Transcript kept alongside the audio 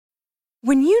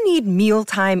When you need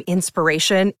mealtime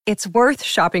inspiration, it's worth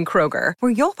shopping Kroger,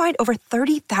 where you'll find over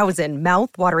 30,000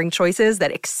 mouth-watering choices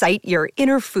that excite your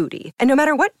inner foodie. And no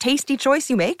matter what tasty choice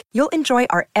you make, you'll enjoy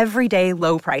our everyday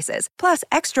low prices, plus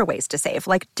extra ways to save,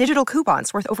 like digital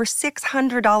coupons worth over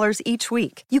 $600 each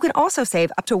week. You can also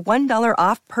save up to $1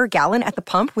 off per gallon at the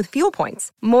pump with fuel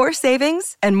points. More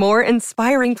savings and more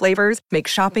inspiring flavors make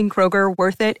shopping Kroger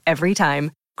worth it every time.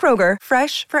 Kroger,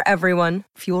 fresh for everyone.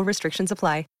 Fuel restrictions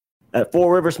apply. At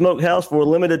Four River Smokehouse, for a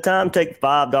limited time, take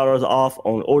 $5 off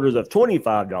on orders of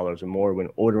 $25 or more when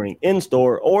ordering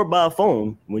in-store or by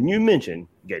phone when you mention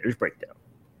Gators Breakdown.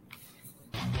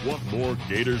 Want more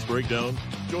Gators Breakdown?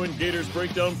 Join Gators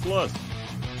Breakdown Plus.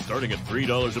 Starting at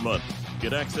 $3 a month,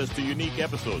 get access to unique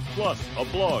episodes, plus a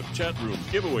blog, chat room,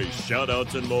 giveaways,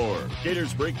 shout-outs, and more.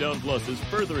 Gators Breakdown Plus is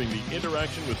furthering the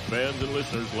interaction with fans and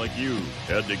listeners like you.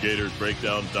 Head to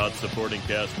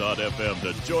gatorsbreakdown.supportingcast.fm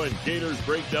to join Gators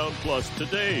Breakdown Plus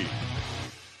today.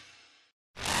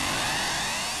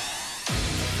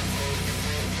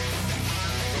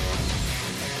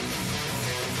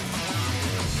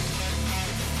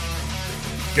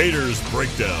 Gators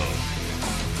Breakdown.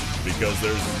 Because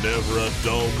there's never a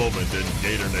dull moment in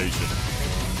Gator Nation.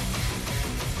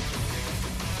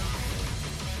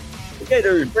 The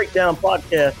Gators Breakdown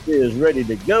podcast is ready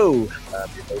to go. I'm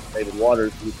your host, David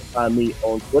Waters. You can find me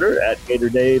on Twitter at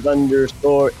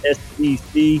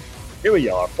GatorDave_SEC. Here we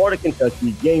are, Florida,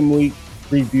 Kentucky, game week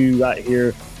preview right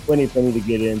here. Plenty to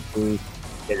get into.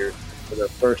 Gators for their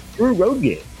first true road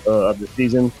game of the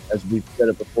season, as we've said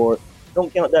it before.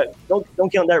 Don't count that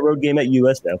road game at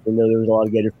USF. We know there was a lot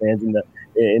of Gator fans in the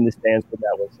stands for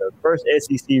that one. So first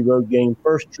SEC road game,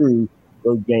 first true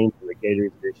road game for the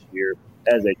Gators this year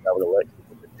as they travel to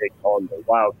Lexington to take on the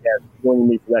Wildcats. Joining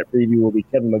me for that preview will be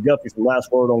Kevin McGuffey from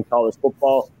Last Word on College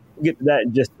Football. We'll get to that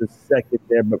in just a second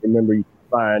there, but remember you can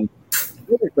find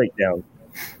Gators Breakdown.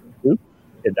 Hit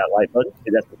that like button,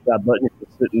 hit that subscribe button. If you're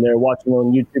sitting there watching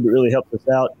on YouTube, it really helps us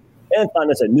out. And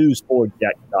find us at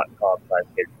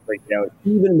news4jax.com/Gators Breakdown.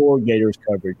 Even more Gators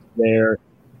coverage there.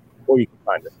 Or you can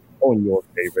find us on your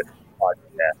favorite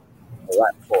podcast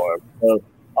platform. So,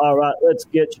 all right, let's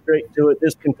get straight to it.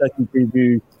 This Kentucky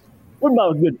preview with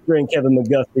my good friend Kevin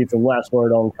McGuffey from Last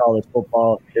Word on College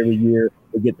Football. Every year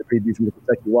we get the preview from the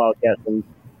Kentucky Wildcats from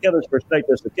Kevin's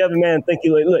perspective. So, Kevin, man, thank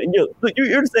you. Look,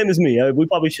 you're the same as me. We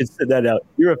probably should sit that out.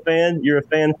 You're a fan. You're a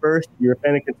fan first. You're a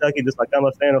fan of Kentucky, just like I'm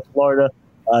a fan of Florida.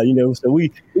 So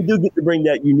we do get to bring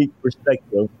that unique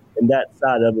perspective and that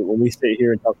side of it when we sit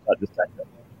here and talk about this matchup.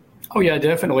 Oh, yeah,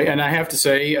 definitely. And I have to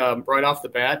say, right off the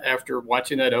bat, after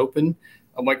watching that open,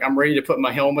 I'm ready to put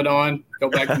my helmet on, go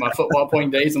back to my football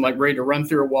playing days. I'm ready to run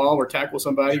through a wall or tackle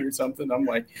somebody or something. I'm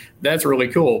like, that's really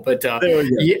cool. But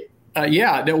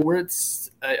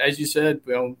it's as you said,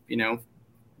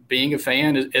 being a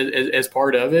fan is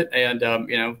part of it. And,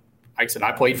 like I said,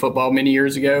 I played football many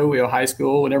years ago, high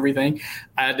school and everything.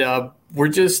 And we're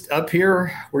just up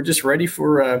here. We're just ready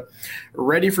for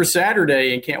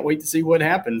Saturday and can't wait to see what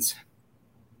happens.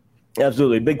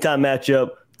 Absolutely. Big time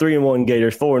matchup. 3-1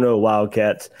 Gators, 4-0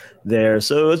 Wildcats there.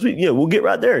 So as we'll get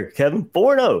right there, Kevin.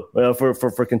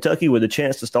 4-0 for Kentucky with a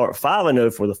chance to start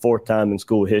 5-0 for the fourth time in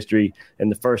school history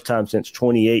and the first time since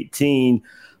 2018.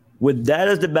 With that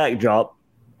as the backdrop,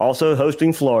 also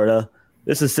hosting Florida,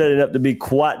 this is setting up to be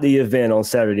quite the event on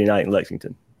Saturday night in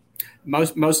Lexington.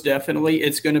 Most definitely.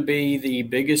 It's going to be the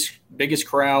biggest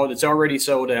crowd. It's already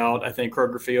sold out. I think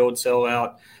Kroger Field sell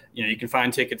out. You can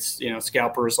find tickets,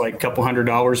 scalpers like a couple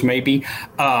 $100 maybe.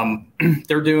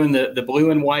 They're doing the blue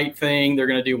and white thing. They're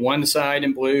going to do one side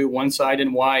in blue, one side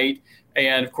in white.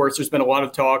 And, of course, there's been a lot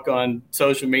of talk on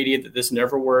social media that this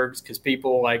never works because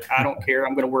people I don't care.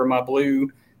 I'm going to wear my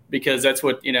blue because that's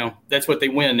what they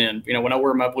win in. When I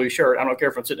wear my blue shirt, I don't care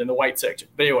if I'm sitting in the white section.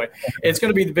 But anyway, it's going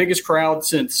to be the biggest crowd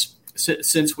since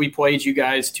we played you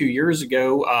guys 2 years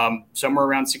ago, somewhere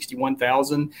around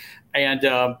 61,000. And,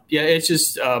 it's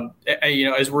just,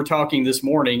 as we're talking this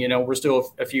morning, we're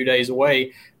still a few days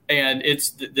away. And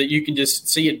it's that you can just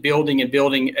see it building and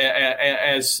building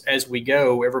as we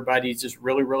go. Everybody's just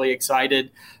really, really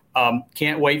excited.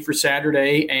 Can't wait for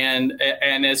Saturday. And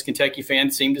as Kentucky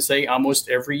fans seem to say almost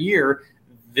every year,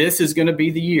 this is going to be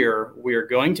the year we are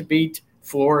going to beat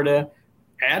Florida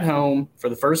at home for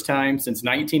the first time since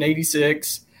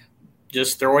 1986.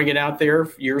 Just throwing it out there,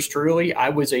 yours truly. I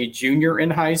was a junior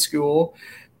in high school.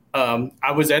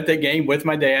 I was at that game with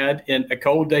my dad in a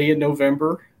cold day in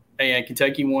November, and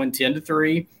Kentucky won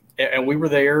 10-3. And we were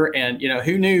there. And,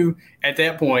 who knew at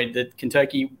that point that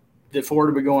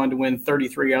Florida would go on to win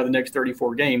 33 out of the next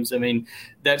 34 games. I mean,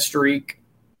 that streak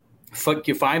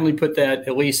you finally put that,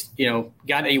 at least,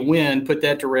 got a win, put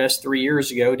that to rest 3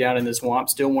 years ago down in the Swamp.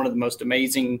 Still one of the most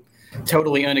amazing,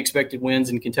 totally unexpected wins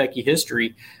in Kentucky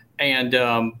history. And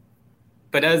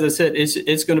but as I said,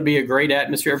 it's going to be a great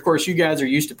atmosphere. Of course, you guys are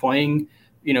used to playing.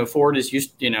 Florida's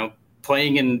used,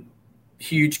 playing in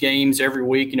huge games every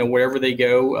week. Wherever they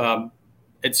go.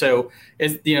 And so,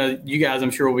 you guys,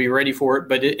 I'm sure, will be ready for it.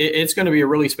 But it's going to be a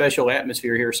really special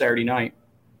atmosphere here Saturday night.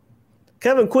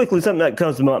 Kevin, quickly, something that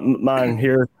comes to my mind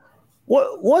here.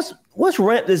 What's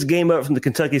ramped this game up from the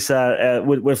Kentucky side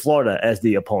with Florida as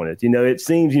the opponent? It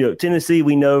seems, Tennessee,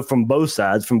 we know from both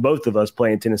sides, from both of us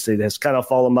playing Tennessee, that's kind of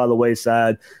fallen by the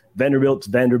wayside. Vanderbilt's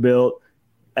Vanderbilt.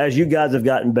 As you guys have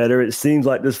gotten better, it seems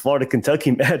like this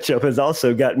Florida-Kentucky matchup has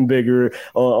also gotten bigger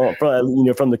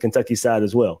from the Kentucky side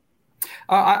as well.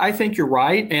 I think you're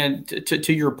right. And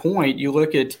to your point, you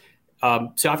look at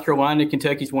South Carolina,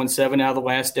 Kentucky's won 7 out of the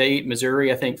last 8.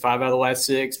 Missouri, I think 5 out of the last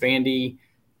 6. Vandy,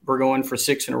 we're going for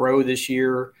 6 in a row this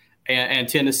year. And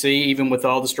Tennessee, even with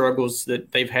all the struggles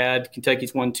that they've had,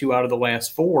 Kentucky's won 2 out of the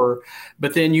last 4.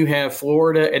 But then you have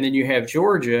Florida and then you have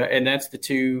Georgia, and that's the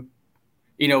two.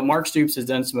 Mark Stoops has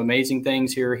done some amazing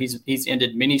things here. He's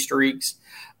ended many streaks.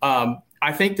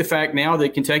 I think the fact now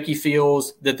that Kentucky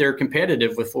feels that they're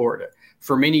competitive with Florida.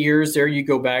 For many years there, you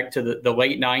go back to the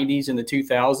late 90s and the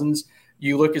 2000s,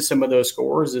 you look at some of those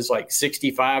scores as like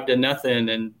 65-0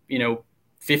 and,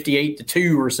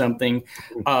 58-2 or something.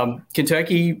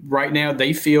 Kentucky right now,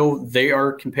 they feel they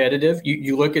are competitive.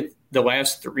 You look at the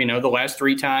last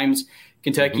 3 times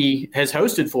Kentucky has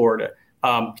hosted Florida.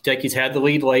 Kentucky's had the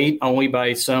lead late only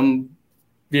by some,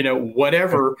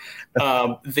 whatever.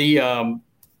 Florida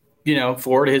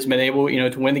has been able,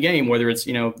 to win the game, whether it's,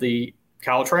 the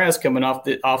Kyle Trask coming off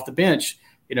the bench,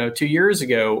 2 years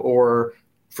ago, or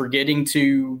forgetting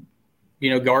to,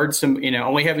 guard some,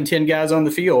 only having 10 guys on the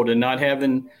field and not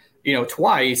having,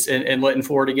 twice and letting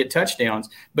Florida get touchdowns.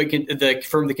 But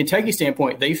from the Kentucky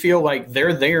standpoint, they feel like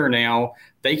they're there now.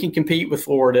 They can compete with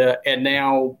Florida, and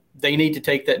now they need to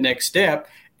take that next step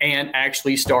and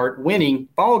actually start winning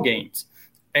ball games.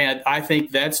 And I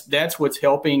think that's what's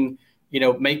helping,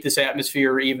 make this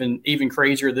atmosphere even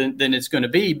crazier than it's going to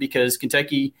be, because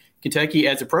Kentucky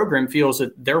as a program feels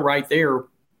that they're right there.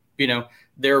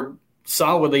 They're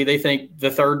solidly, they think,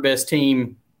 the third best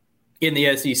team in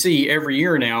the SEC every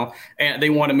year now, and they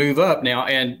want to move up now.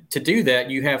 And to do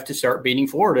that, you have to start beating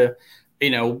Florida,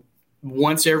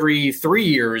 once every 3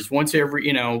 years, once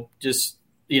every,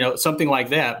 something like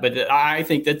that. But I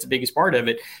think that's the biggest part of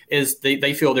it is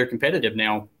they feel they're competitive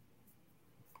now.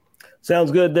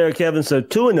 Sounds good there, Kevin. So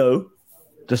 2-0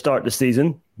 to start the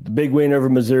season, the big win over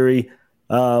Missouri.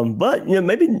 But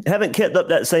maybe haven't kept up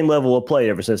that same level of play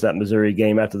ever since that Missouri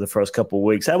game after the first couple of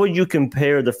weeks. How would you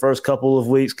compare the first couple of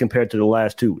weeks compared to the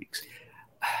last 2 weeks?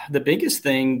 The biggest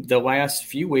thing the last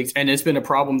few weeks, and it's been a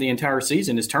problem the entire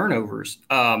season, is turnovers.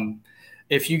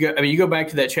 If you go back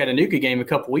to that Chattanooga game a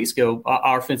couple weeks ago,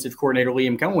 our offensive coordinator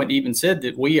Liam Cohen even said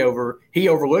that he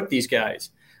overlooked these guys,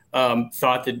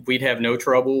 thought that we'd have no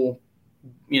trouble,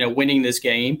 winning this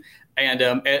game. And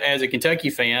as a Kentucky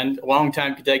fan,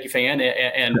 longtime Kentucky fan,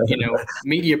 and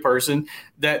media person,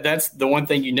 that's the one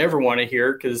thing you never want to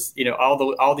hear, because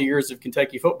all the years of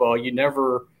Kentucky football, you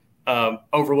never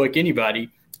overlook anybody.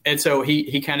 And so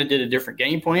he kind of did a different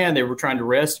game plan. They were trying to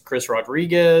rest Chris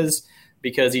Rodriguez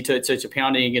because he took such a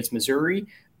pounding against Missouri,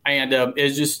 and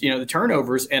it's just the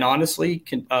turnovers. And honestly,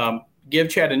 give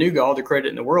Chattanooga all the credit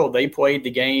in the world. They played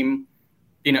the game.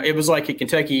 It was like at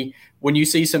Kentucky, when you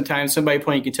see sometimes somebody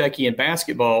playing Kentucky in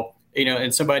basketball,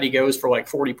 and somebody goes for like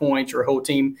 40 points, or a whole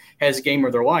team has a game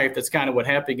of their life. That's kind of what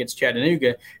happened against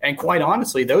Chattanooga. And quite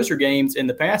honestly, those are games in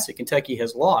the past that Kentucky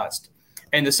has lost.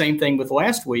 And the same thing with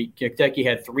last week. Kentucky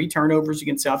had 3 turnovers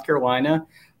against South Carolina.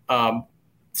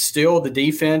 Still, the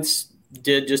defense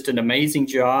did just an amazing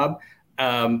job,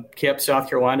 kept South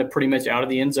Carolina pretty much out of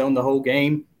the end zone the whole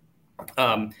game.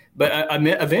 But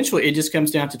eventually it just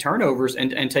comes down to turnovers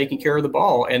and taking care of the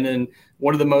ball. And then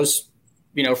one of the most,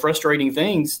 frustrating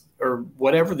things or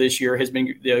whatever this year has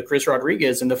been Chris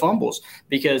Rodriguez and the fumbles,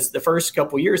 because the first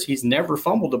couple of years he's never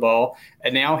fumbled the ball,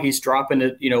 and now he's dropping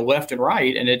it, left and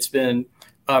right. And it's been,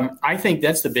 I think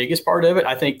that's the biggest part of it.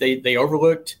 I think they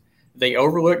overlooked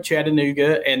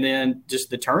Chattanooga, and then just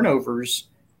the turnovers.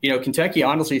 Kentucky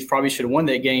honestly probably should have won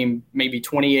that game maybe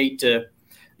 28-7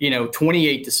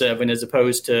 as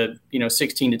opposed to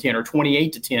 16-10 or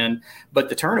 28-10. But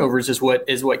the turnovers is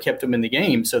what kept them in the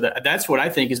game. So that's what I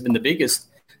think has been the biggest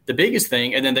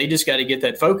thing. And then they just got to get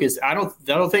that focus. I don't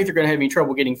think they're going to have any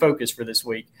trouble getting focus for this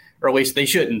week, or at least they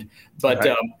shouldn't. But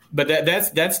right. But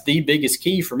that's the biggest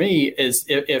key for me is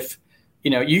if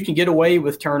you can get away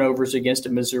with turnovers against a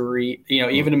Missouri.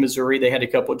 Even in Missouri, they had a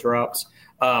couple of drops.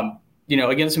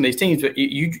 Against some of these teams, but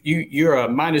you're a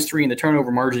 -3 in the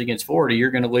turnover margin against Florida.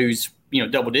 You're going to lose,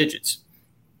 double digits.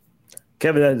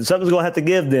 Kevin, something's going to have to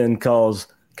give then, because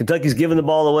Kentucky's giving the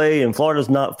ball away and Florida's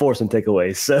not forcing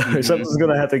takeaways. So something's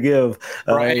going to have to give.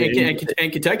 Right.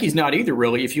 And Kentucky's not either,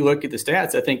 really. If you look at the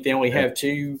stats, I think they only have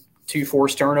two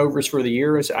forced turnovers for the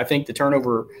year. I think the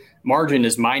turnover margin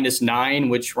is -9,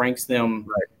 which ranks them.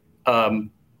 Right.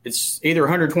 It's either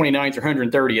 129th or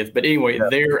 130th, but anyway,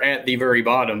 they're at the very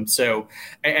bottom. So,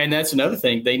 and that's another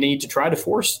thing, they need to try to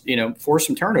force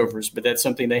some turnovers, but that's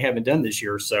something they haven't done this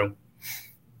year. So,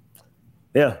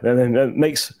 yeah, and that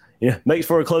makes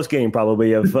for a close game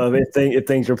probably if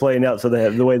things are playing out so they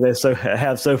have the way they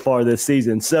have so far this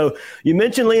season. So you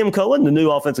mentioned Liam Cohen, the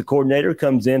new offensive coordinator,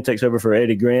 comes in, takes over for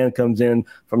Eddie Gran, comes in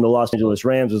from the Los Angeles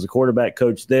Rams as a quarterback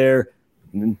coach there.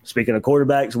 And speaking of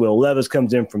quarterbacks, Will Levis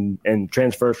comes in and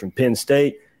transfers from Penn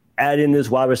State. Add in this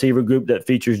wide receiver group that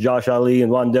features Josh Ali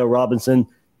and Wan'Dale Robinson.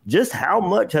 Just how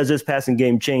much has this passing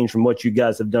game changed from what you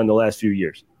guys have done the last few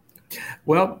years?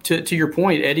 Well, to your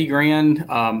point, Eddie Gran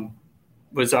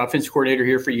was offensive coordinator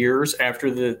here for years.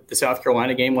 After the South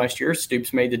Carolina game last year,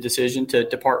 Stoops made the decision to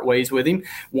part ways with him,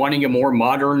 wanting a more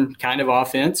modern kind of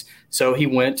offense. So he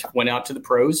went out to the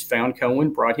pros, found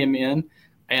Cohen, brought him in.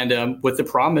 And with the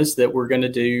promise that we're going to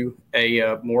do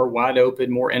a more wide open,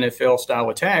 more NFL style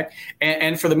attack,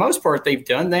 and for the most part, they've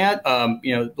done that.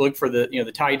 Look for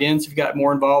the tight ends have got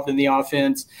more involved in the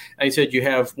offense. And he said you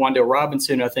have Wan'Dale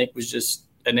Robinson, I think, was just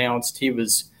announced. He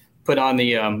was put on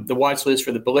the watch list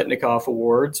for the Biletnikoff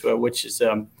Awards, which is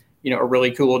a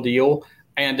really cool deal.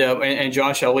 And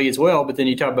Josh Ali as well. But then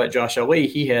you talk about Josh Ali,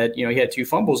 he had 2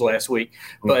 fumbles last week,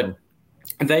 but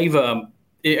they've.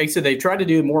 I said they've tried to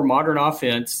do a more modern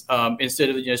offense instead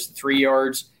of just 3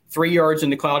 yards in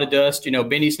the cloud of dust.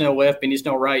 Benny Snell left, Benny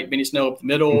Snell right, Benny Snell up the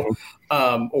middle.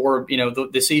 Or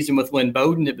the season with Lynn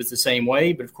Bowden, it was the same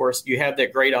way. But of course, you have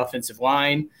that great offensive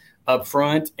line up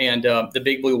front and the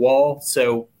big blue wall.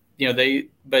 So to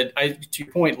your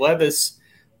point, Levis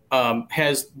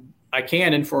has a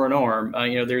cannon for an arm.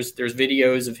 There's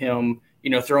videos of him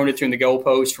throwing it through the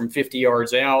goalpost from 50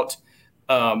 yards out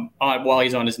while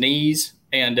he's on his knees.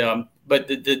 And but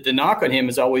the knock on him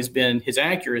has always been his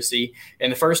accuracy. In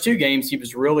the first 2 games, he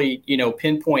was really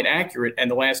pinpoint accurate, and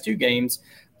the last 2 games,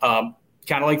 kind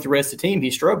of like the rest of the team,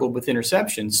 he struggled with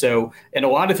interceptions. So, and a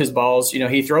lot of his balls,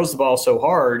 he throws the ball so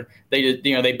hard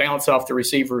they bounce off the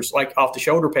receivers, like off the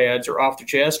shoulder pads or off the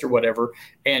chest or whatever,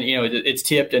 and it's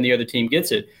tipped and the other team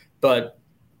gets it. But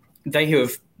they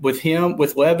have with him,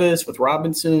 with Levis, with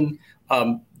Robinson.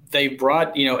 They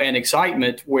brought, an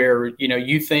excitement where,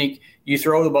 you think you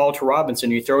throw the ball to Robinson,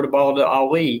 you throw the ball to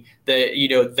Ali,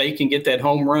 that, they can get that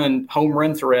home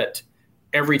run threat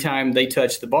every time they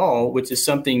touch the ball, which is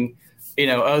something,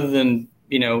 other than,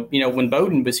 when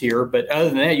Bowden was here. But other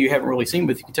than that, you haven't really seen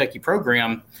with the Kentucky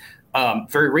program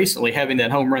very recently having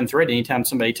that home run threat anytime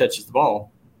somebody touches the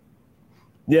ball.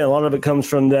 Yeah, a lot of it comes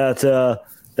from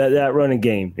that running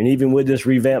game. And even with this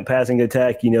revamped passing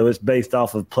attack, it's based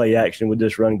off of play action with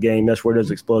this run game. That's where those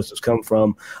explosives come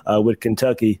from with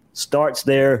Kentucky. Starts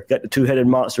there, got the 2-headed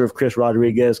monster of Chris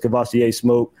Rodriguez, Kavosiey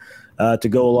Smoke to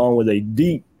go along with a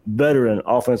deep veteran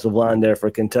offensive line there for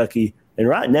Kentucky. And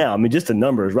right now, just the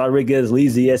numbers. Rodriguez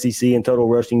leads the SEC in total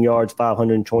rushing yards,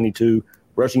 522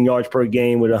 rushing yards per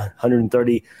game with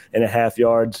 130.5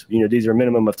 yards. These are a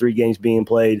minimum of 3 games being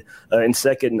played. And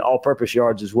second in all-purpose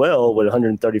yards as well with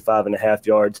 135.5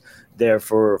 yards there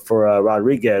for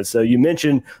Rodriguez. So you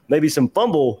mentioned maybe some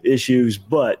fumble issues,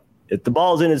 but if the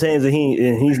ball's in his hands and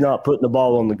he's not putting the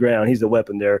ball on the ground, he's the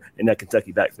weapon there in that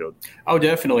Kentucky backfield. Oh,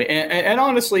 definitely. And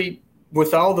honestly,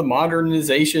 with all the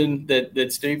modernization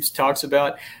that Stoops talks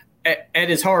about, at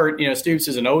his heart, Stoops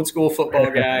is an old school football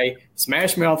guy,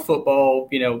 smash mouth football,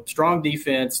 strong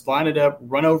defense, line it up,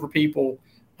 run over people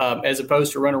as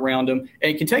opposed to run around them.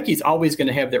 And Kentucky's always going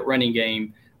to have that running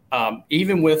game,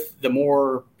 even with the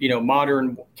more,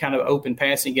 modern kind of open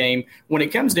passing game. When it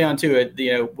comes down to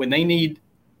it, when they need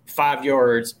 5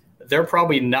 yards, they're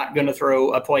probably not going to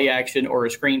throw a play action or a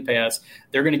screen pass.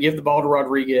 They're going to give the ball to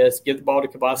Rodriguez, give the ball to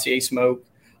Kavosiey Smoke.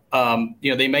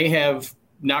 They may have –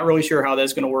 not really sure how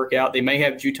that's going to work out. They may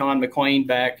have Juton McClain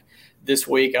back this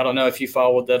week. I don't know if you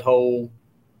followed that whole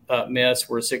mess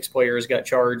where 6 players got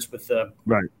charged with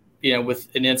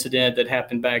with an incident that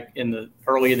happened back in the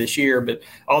earlier this year. But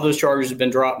all those charges have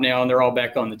been dropped now, and they're all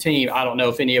back on the team. I don't know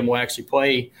if any of them will actually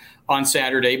play on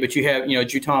Saturday. But you have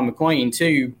Juton McClain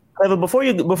too. But before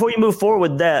you move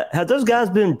forward with that, have those guys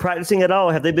been practicing at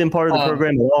all? Have they been part of the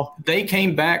program at all? They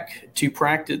came back to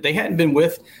practice. They hadn't been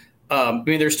with I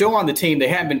mean, they're still on the team. They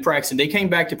haven't been practicing. They came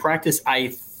back to practice, I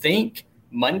think,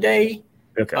 Monday,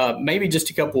 maybe just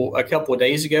a couple of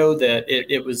days ago. That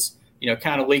it was,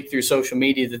 kind of leaked through social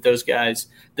media that those guys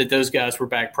were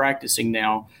back practicing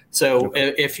now. So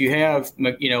if you have,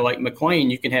 like McLean,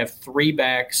 you can have three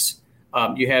backs.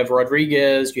 You have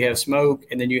Rodriguez, you have Smoke,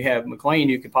 and then you have McLean,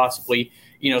 who could possibly,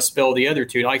 spell the other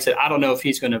two. Like I said, I don't know if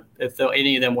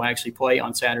any of them will actually play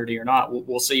on Saturday or not.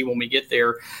 We'll see when we get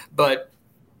there. But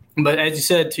as you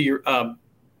said, to your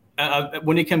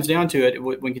when it comes down to it,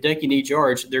 when Kentucky needs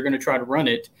yards, they're going to try to run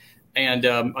it. And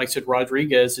like I said,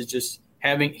 Rodriguez is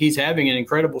he's having an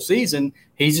incredible season.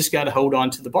 He's just got to hold on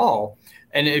to the ball.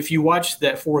 And if you watch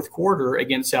that fourth quarter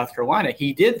against South Carolina,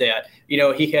 he did that.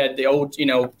 He had the old,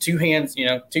 two hands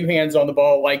on the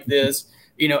ball like this,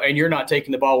 and you're not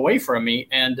taking the ball away from me.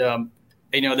 And,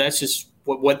 that's just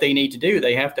what they need to do.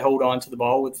 They have to hold on to the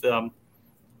ball with they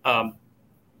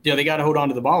got to hold on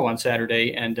to the ball on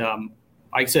Saturday. And like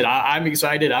I said, I'm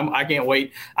excited. I can't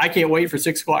wait. I can't wait for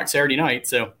 6:00 Saturday night.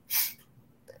 So.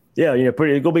 Yeah, it's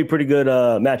going to be a pretty good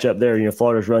matchup there.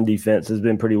 Florida's run defense has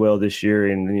been pretty well this year,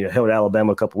 and held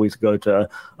Alabama a couple weeks ago to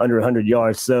under 100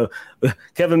 yards. So,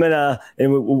 Kevin, and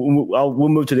we'll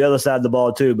move to the other side of the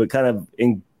ball too, but kind of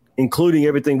including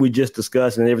everything we just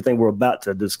discussed and everything we're about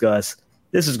to discuss.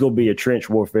 This is going to be a trench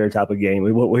warfare type of game.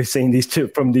 What we've seen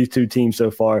from these two teams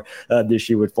so far this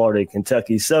year with Florida and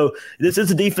Kentucky. So this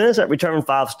is a defense that returned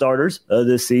 5 starters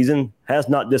this season. Has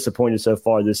not disappointed so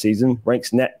far this season.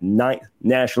 Ranks ninth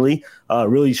nationally.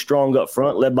 Really strong up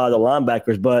front, led by the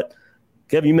linebackers. But,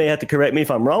 Kevin, you may have to correct me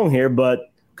if I'm wrong here,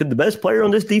 but could the best player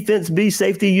on this defense be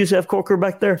safety Yusuf Corker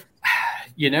back there?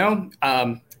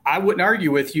 I wouldn't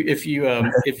argue with you if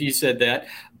you said that.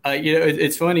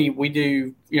 It's funny. We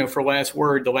do, for Last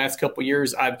Word, the last couple of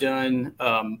years, I've done,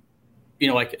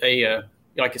 like a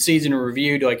season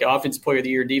review, like offensive player of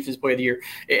the year, defensive player of the year,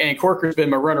 and Corker's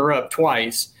been my runner-up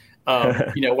twice.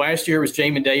 Last year was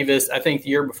Jamin Davis. I think the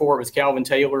year before it was Calvin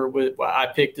Taylor. I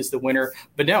picked as the winner,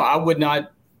 but no, I would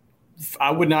not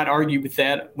argue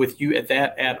with you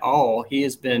at all. He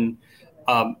has been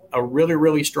a really,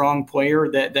 really strong player,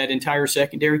 that entire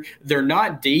secondary. They're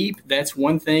not deep. That's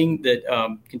one thing that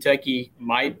Kentucky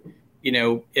might,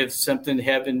 if something,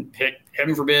 heaven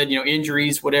forbid,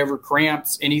 injuries, whatever,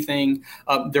 cramps, anything,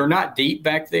 they're not deep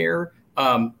back there.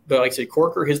 But like I said,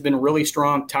 Corker has been really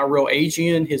strong. Tyrell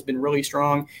Ajian has been really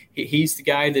strong. He's the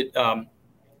guy that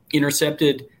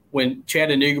intercepted when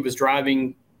Chattanooga was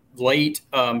driving late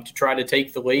to try to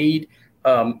take the lead.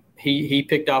 He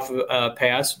picked off a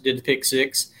pass, did the pick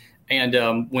six, and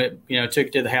took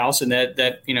it to the house, and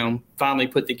that finally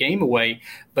put the game away.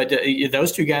 But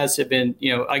those two guys have been,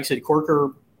 like I said,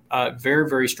 Corker, very,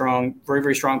 very strong, very,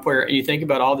 very strong player. And you think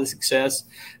about all the success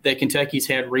that Kentucky's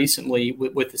had recently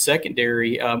with the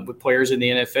secondary, with players in the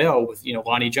NFL, with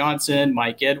Lonnie Johnson,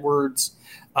 Mike Edwards,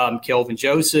 Kelvin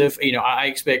Joseph. I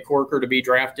expect Corker to be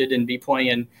drafted and be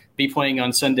playing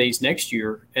on Sundays next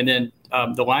year. And then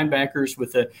the linebackers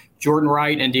with Jordan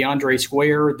Wright and DeAndre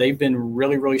Square, they've been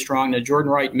really, really strong. Now,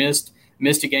 Jordan Wright missed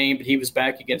a game, but he was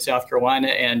back against South Carolina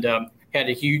and had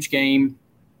a huge game.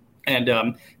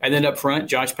 And then up front,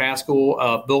 Josh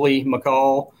Paschal, Bully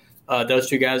McCall, those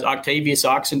two guys. Octavius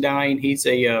Oxendine, he's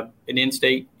an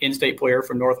in-state player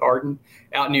from North Hardin,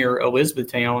 out near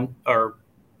Elizabethtown, or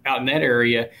out in that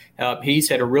area. He's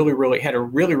had a really,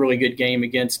 really good game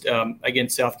against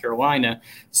South Carolina.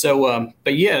 So,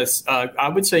 but yes, I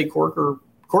would say Corker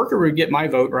would get my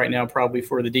vote right now, probably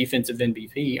for the defensive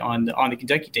MVP on the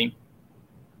Kentucky team.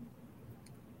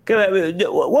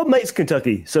 What makes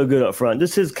Kentucky so good up front?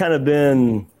 This has kind of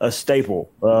been a staple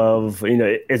of,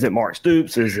 is it Mark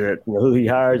Stoops? Is it who he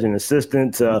hires, an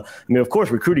assistant? Of course,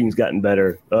 recruiting's gotten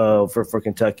better for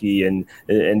Kentucky and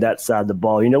that side of the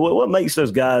ball. What makes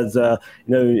those guys,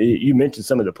 you mentioned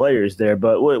some of the players there,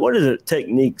 but what is it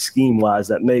technique scheme-wise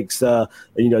that makes,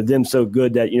 them so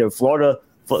good that,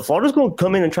 Florida's going to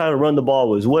come in and try to run the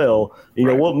ball as well.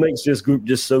 Right. What makes this group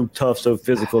just so tough, so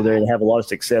physical there, and have a lot of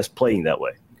success playing that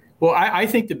way? Well, I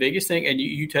think the biggest thing, and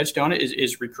you touched on it,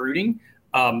 is recruiting.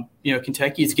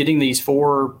 Kentucky is getting these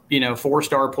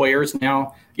four-star players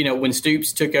now. When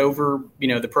Stoops took over,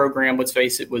 the program, let's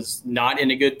face it, was not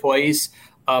in a good place.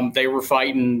 They were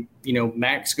fighting,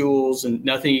 MAC schools, and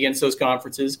nothing against those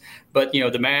conferences, but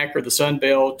the MAC or the Sun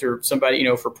Belt or somebody,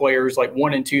 for players like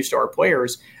 1- and 2-star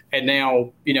players. And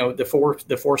now,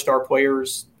 the four-star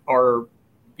players are,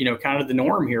 kind of the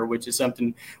norm here, which is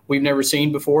something we've never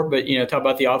seen before. But, talk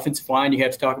about the offensive line, you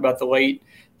have to talk about the late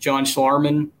John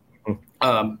Schlarman.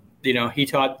 He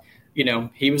taught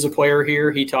he was a player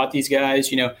here. He taught these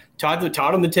guys, taught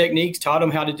them the techniques, taught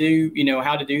them how to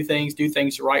do things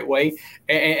the right way.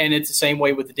 And it's the same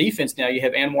way with the defense. Now you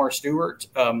have Anwar Stewart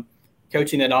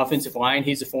coaching that offensive line.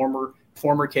 He's a former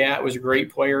Cat, was a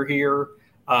great player here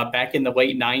back in the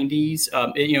late 90s.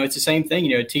 It's the same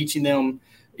thing, teaching them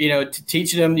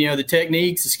the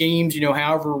techniques, the schemes,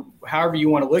 however you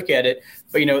want to look at it.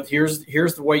 But,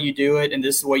 here's the way you do it, and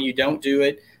this is the way you don't do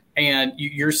it. And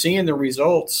you're seeing the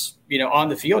results, on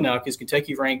the field now, because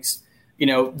Kentucky ranks,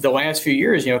 the last few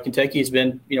years, Kentucky has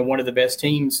been, one of the best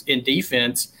teams in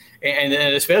defense, and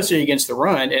especially against the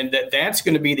run. And that's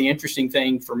going to be the interesting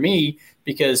thing for me,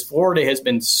 because Florida has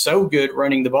been so good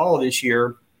running the ball this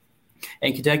year,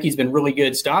 and Kentucky's been really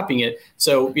good stopping it.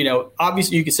 So,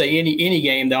 obviously you could say any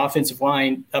game, the offensive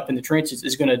line up in the trenches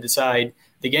is going to decide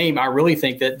the game. I really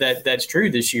think that's true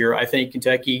this year. I think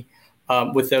Kentucky,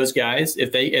 with those guys,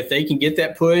 if they can get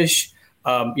that push,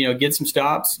 get some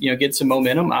stops, get some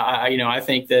momentum, I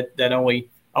think that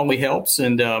only helps,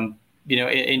 and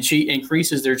and she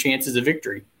increases their chances of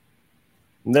victory.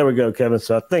 There we go, Kevin.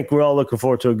 So I think we're all looking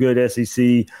forward to a good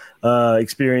SEC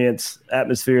experience,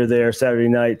 atmosphere there Saturday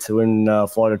night when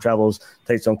Florida travels,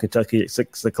 takes on Kentucky at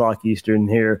 6 o'clock Eastern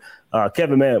here.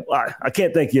 Kevin, man, I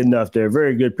can't thank you enough there.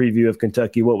 Very good preview of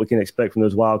Kentucky, what we can expect from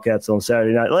those Wildcats on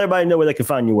Saturday night. Let everybody know where they can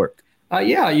find your work.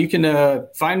 You can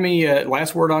find me at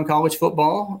Last Word on College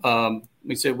Football.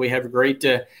 We said we have a great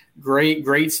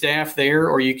staff there,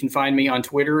 or you can find me on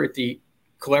Twitter at the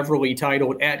cleverly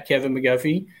titled @Kevin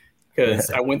McGuffey. Because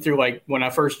I went through, when I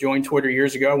first joined Twitter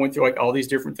years ago, I went through all these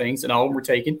different things, and all of them were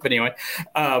taken. But anyway,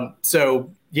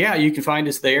 you can find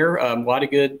us there. A lot of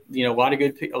good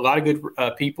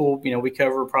people. We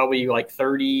cover probably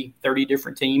 30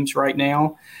 different teams right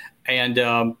now,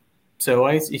 and so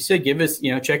you said, give us,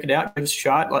 check it out, give us a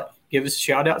shot, give us a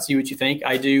shout out, see what you think.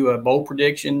 I do bowl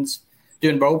predictions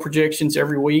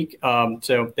every week.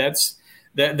 So that's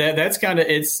kind of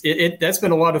that's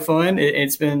been a lot of fun.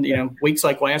 It's been weeks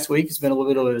like last week. It's been a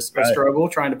little bit of a struggle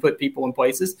trying to put people in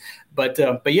places, but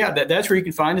that's where you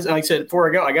can find us. Like I said before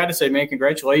I go, I got to say, man,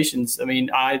 congratulations. I mean,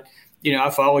 I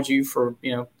followed you for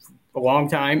a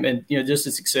long time, and just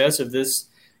the success of this,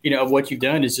 of what you've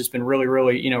done has just been really,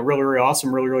 really, really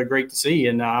awesome, really, really great to see.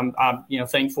 And I'm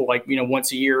thankful,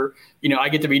 once a year, I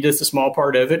get to be just a small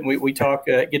part of it. And we talk,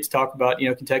 get to talk about,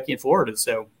 Kentucky and Florida.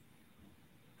 So.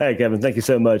 Hey, Kevin, thank you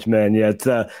so much, man. Yeah, it's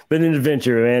been an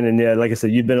adventure, man. And yeah, like I said,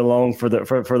 you've been along for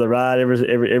the ride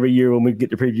every year when we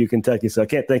get to preview Kentucky. So I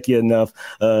can't thank you enough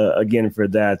again for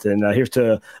that. And here's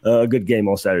to a good game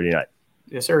on Saturday night.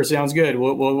 Yes, sir. Sounds good.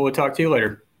 We'll talk to you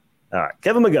later. All right.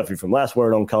 Kevin McGuffey from Last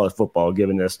Word on College Football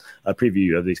giving us a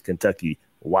preview of these Kentucky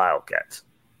Wildcats.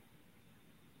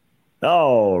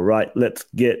 All right, let's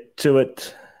get to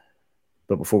it.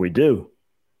 But before we do,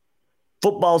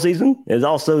 football season is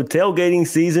also tailgating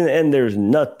season, and there's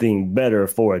nothing better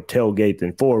for a tailgate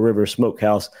than Four Rivers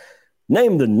Smokehouse.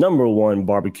 Named the #1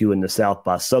 barbecue in the South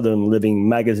by Southern Living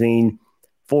Magazine,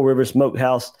 Four Rivers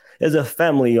Smokehouse is a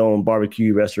family-owned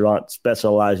barbecue restaurant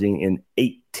specializing in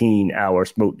 18-hour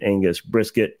smoked Angus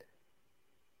brisket.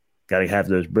 Got to have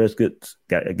those briskets.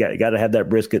 Got to have that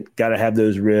brisket. Got to have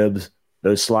those ribs,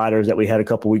 those sliders that we had a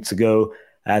couple weeks ago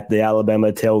at the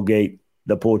Alabama tailgate,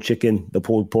 the pulled chicken, the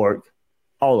pulled pork,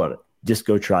 all of it. Just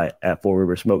go try it at Four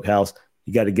Rivers Smokehouse.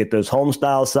 You got to get those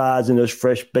home-style sides and those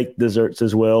fresh baked desserts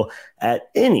as well at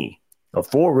any of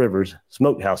Four Rivers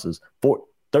Smokehouse's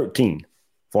 13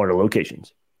 Florida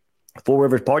locations. Four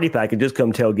Rivers party packages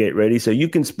come tailgate ready, so you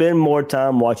can spend more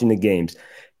time watching the games.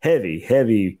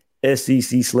 Heavy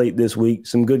SEC slate this week.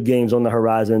 Some good games on the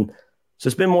horizon. So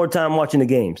spend more time watching the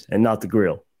games and not the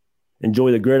grill.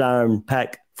 Enjoy the Gridiron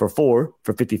pack for 4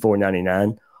 for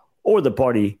 $54.99 or the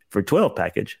Party for 12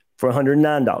 package for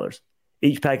 $109.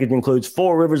 Each package includes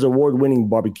Four Rivers award-winning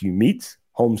barbecue meats,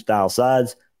 home-style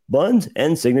sides, buns,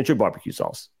 and signature barbecue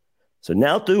sauce. So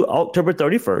now through October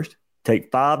 31st,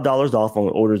 take $5 off on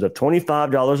orders of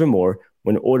 $25 or more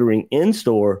when ordering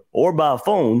in-store or by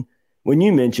phone when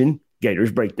you mention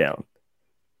Gators Breakdown.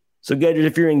 So Gators,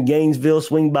 if you're in Gainesville,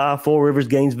 swing by Four Rivers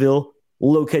Gainesville,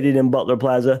 located in Butler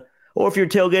Plaza. Or if you're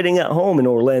tailgating at home in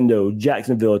Orlando,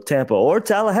 Jacksonville, Tampa, or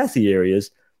Tallahassee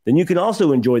areas, then you can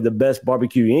also enjoy the best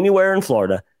barbecue anywhere in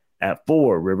Florida at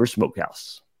Four Rivers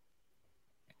Smokehouse.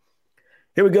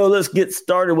 Here we go. Let's get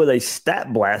started with a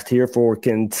stat blast here for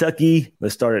Kentucky.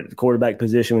 Let's start at the quarterback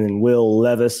position in Will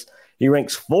Levis. He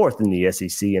ranks 4th in the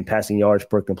SEC in passing yards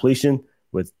per completion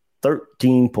with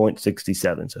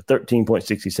 13.67. So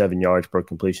 13.67 yards per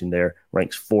completion there.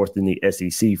 Ranks 4th in the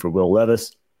SEC for Will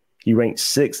Levis. He ranks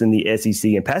 6th in the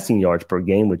SEC in passing yards per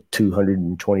game with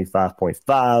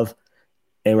 225.5.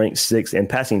 and ranks 6th in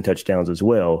passing touchdowns as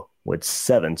well, with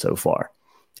 7 so far.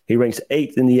 He ranks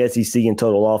 8th in the SEC in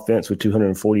total offense with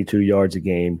 242 yards a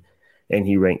game, and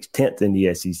he ranks 10th in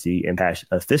the SEC in pass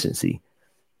efficiency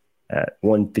at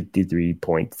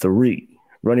 153.3.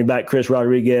 Running back Chris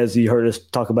Rodriguez, you heard us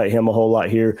talk about him a whole lot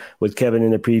here with Kevin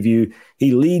in the preview.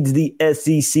 He leads the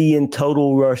SEC in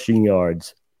total rushing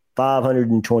yards,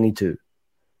 522,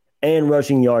 and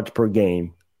rushing yards per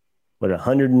game with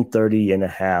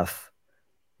 130.5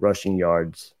 rushing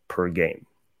yards per game.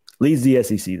 Leads the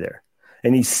SEC there.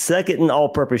 And he's second in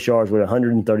all-purpose yards with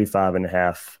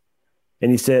 135.5.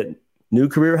 And he set new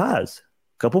career highs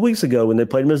a couple weeks ago when they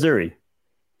played Missouri.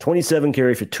 27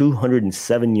 carries for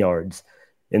 207 yards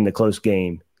in the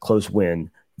close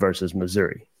win versus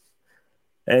Missouri.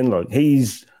 And look,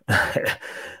 he's,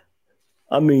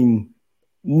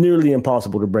 nearly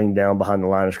impossible to bring down behind the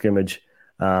line of scrimmage.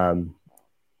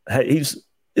 This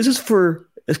is for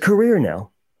his career now.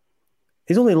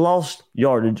 He's only lost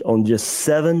yardage on just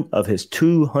 7 of his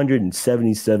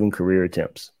 277 career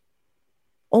attempts.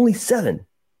 Only 7.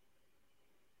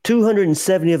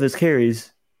 270 of his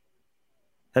carries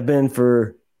have been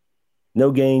for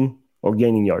no gain or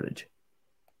gaining yardage.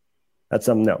 That's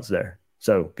something else there.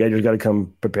 So Gators got to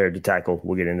come prepared to tackle.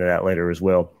 We'll get into that later as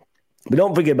well. But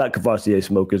don't forget about Kavosiey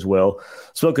Smoke as well.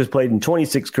 Smoke has played in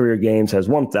 26 career games, has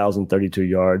 1,032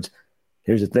 yards.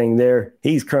 Here's the thing there.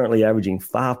 He's currently averaging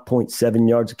 5.7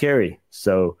 yards a carry.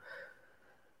 So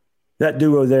that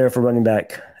duo there for running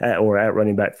back at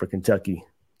running back for Kentucky,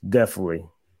 definitely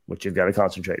what you've got to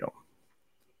concentrate on.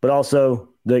 But also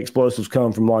the explosives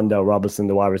come from Wan'Dale Robinson,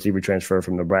 the wide receiver transfer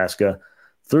from Nebraska.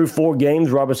 Through 4 games,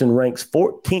 Robinson ranks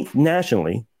 14th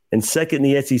nationally and second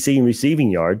in the SEC in receiving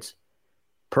yards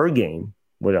per game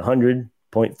with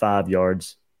 100.5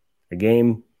 yards a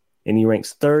game. And he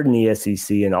ranks 3rd in the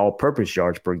SEC in all-purpose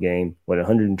yards per game with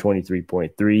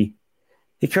 123.3.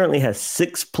 He currently has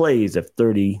 6 plays of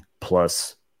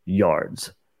 30-plus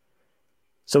yards.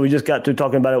 So we just got to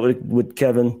talking about it with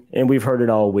Kevin, and we've heard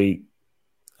it all week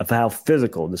of how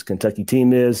physical this Kentucky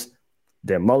team is.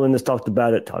 Dan Mullen has talked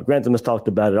about it. Todd Grantham has talked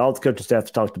about it. All the coaching staff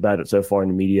has talked about it so far in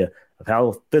the media of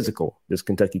how physical this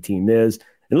Kentucky team is.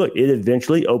 And look, it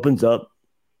eventually opens up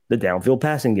the downfield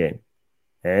passing game.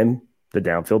 And the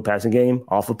downfield passing game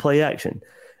off of play action.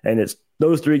 And it's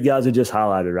those 3 guys are just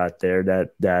highlighted right there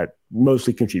that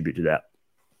mostly contribute to that.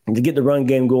 And to get the run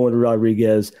game going to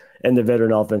Rodriguez and the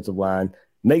veteran offensive line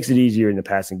makes it easier in the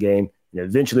passing game. And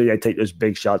eventually they take those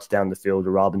big shots down the field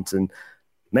to Robinson.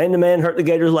 Man-to-man hurt the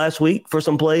Gators last week for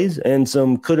some plays and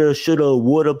some coulda, shoulda,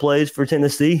 woulda plays for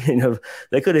Tennessee.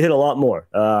 They could have hit a lot more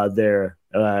there.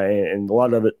 And a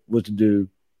lot of it was to do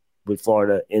with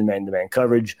Florida in man-to-man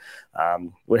coverage.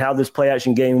 With how this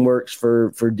play-action game works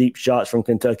for deep shots from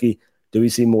Kentucky, do we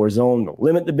see more zone?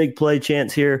 Limit the big play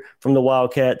chance here from the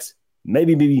Wildcats.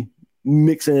 Maybe be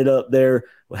mixing it up there,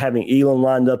 having Elam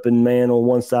lined up in man on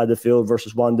one side of the field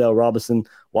versus Wan'Dale Robinson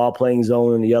while playing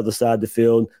zone on the other side of the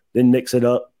field. Then mix it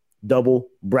up, double,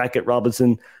 bracket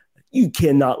Robinson. You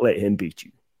cannot let him beat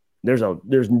you. There's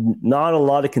not a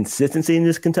lot of consistency in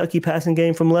this Kentucky passing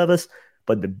game from Levis,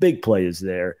 but the big play is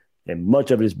there. And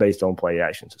much of it is based on play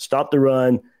action. So stop the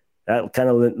run. That kind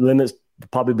of limits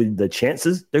probably the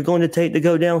chances they're going to take to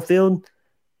go downfield.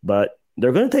 But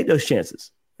they're going to take those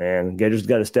chances. And Gators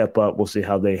got to step up. We'll see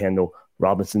how they handle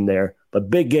Robinson there. But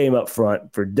big game up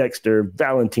front for Dexter,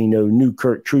 Valentino,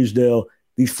 Newkirk, Truesdale.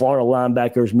 These Florida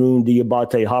linebackers, Moon,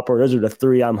 Diabate, Hopper, those are the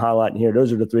 3 I'm highlighting here.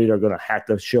 Those are the 3 that are going to have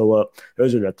to show up.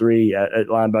 Those are the 3 at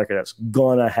linebacker that's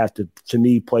going to have to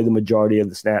me, play the majority of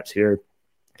the snaps here.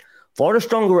 Florida's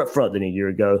stronger up front than a year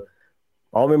ago.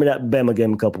 I'll remember that Bama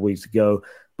game a couple weeks ago.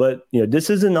 But, this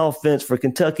is an offense for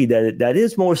Kentucky that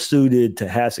is more suited to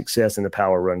have success in the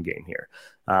power run game here.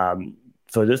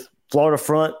 So this Florida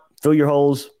front, fill your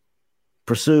holes,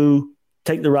 pursue,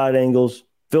 take the right angles,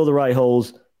 fill the right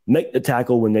holes, make the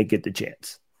tackle when they get the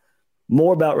chance.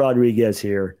 More about Rodriguez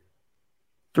here.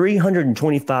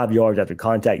 325 yards after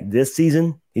contact this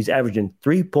season. He's averaging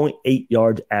 3.8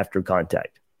 yards after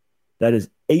contact. That is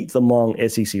 8th among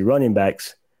SEC running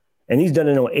backs, and he's done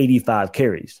it on 85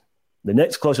 carries. The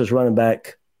next closest running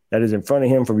back that is in front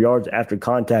of him from yards after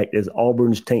contact is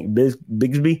Auburn's Tank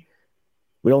Bigsby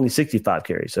with only 65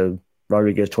 carries. So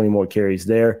Rodriguez 20 more carries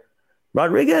there.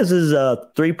 Rodriguez's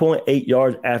 3.8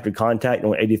 yards after contact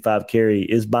on 85 carry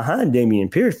is behind Damian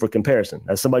Pierce for comparison.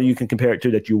 That's somebody you can compare it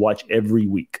to that you watch every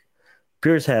week.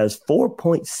 Pierce has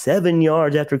 4.7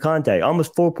 yards after contact,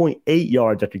 almost 4.8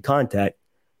 yards after contact.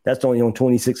 That's only on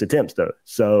 26 attempts, though.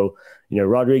 So,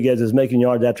 Rodriguez is making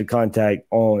yards after contact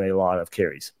on a lot of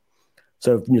carries.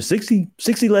 So 60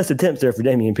 less attempts there for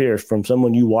Dameon Pierce from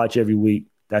someone you watch every week.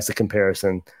 That's a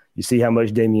comparison. You see how much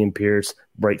Dameon Pierce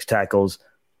breaks tackles.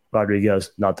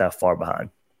 Rodriguez not that far behind.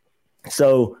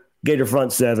 So Gator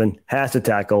front seven has to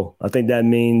tackle. I think that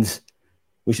means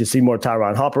we should see more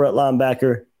Tyron Hopper at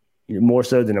linebacker, more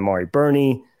so than Amari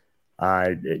Burney.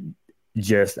 I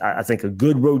think a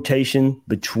good rotation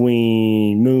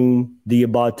between Moon,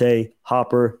 Diabate,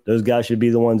 Hopper. Those guys should be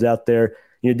the ones out there.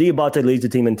 Diabate leads the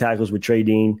team in tackles with Trey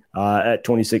Dean at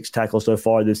 26 tackles so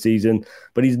far this season,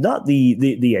 but he's not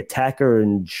the attacker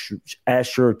and as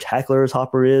sure tackler as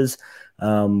Hopper is.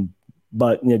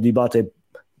 But Diabate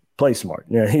plays smart.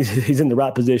 He's in the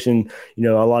right position. A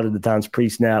lot of the times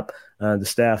pre-snap, the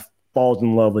staff falls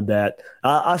in love with that.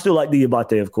 I still like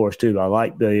Diabate, of course, too. I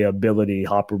like the ability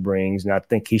Hopper brings, and I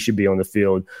think he should be on the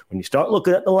field. When you start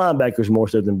looking at the linebackers more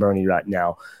so than Burney right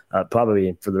now,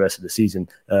 probably for the rest of the season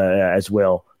as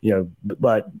well.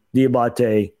 But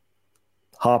Diabate,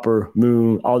 Hopper,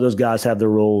 Moon, all those guys have their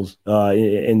roles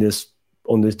on this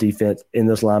defense, in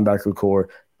this linebacker core.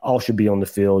 All should be on the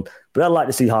field. But I'd like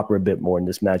to see Hopper a bit more in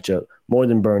this matchup, more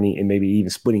than Burney, and maybe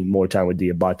even splitting more time with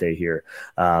Diabate here.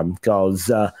 Because,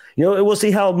 we'll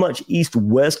see how much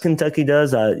East-West Kentucky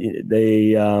does. I'll get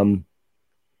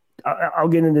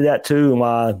into that too, and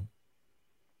why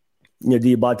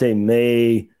Diabate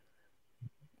may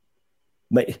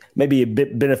be a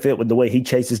bit benefit with the way he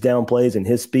chases down plays and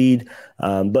his speed.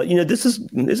 But, this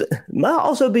might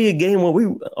also be a game where we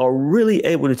are really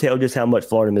able to tell just how much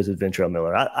Florida misses Ventrell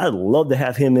Miller. I'd love to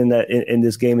have him in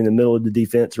this game in the middle of the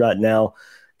defense right now.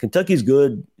 Kentucky's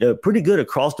good, pretty good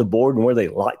across the board and where they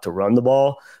like to run the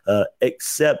ball,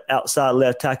 except outside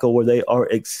left tackle where they are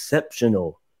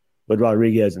exceptional with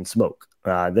Rodriguez and Smoke.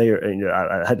 I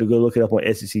had to go look it up on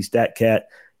SEC StatCat.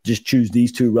 Just choose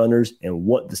these two runners and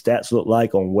what the stats look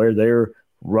like on where they're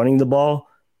running the ball.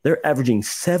 They're averaging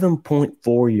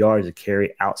 7.4 yards a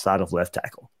carry outside of left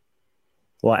tackle,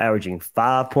 while averaging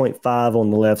 5.5 on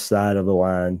the left side of the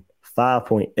line,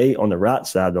 5.8 on the right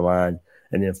side of the line,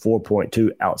 and then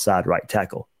 4.2 outside right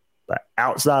tackle. But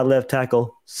outside left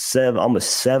tackle,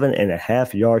 almost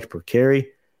 7.5 yards per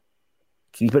carry.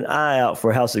 Keep an eye out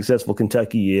for how successful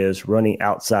Kentucky is running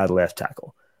outside left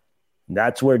tackle.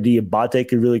 That's where Diabate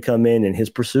could really come in his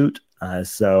pursuit.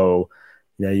 Diabate's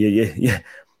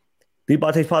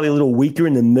probably a little weaker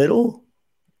in the middle.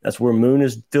 That's where Moon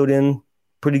is filled in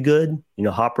pretty good.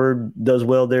 Hopper does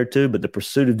well there too. But the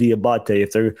pursuit of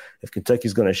Diabate, if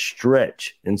Kentucky's going to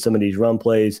stretch in some of these run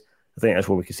plays, I think that's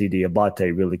where we can see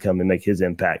Diabate really come and make his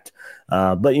impact.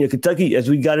 But Kentucky, as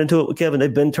we got into it with Kevin,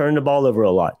 they've been turning the ball over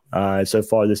a lot so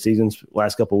far this season,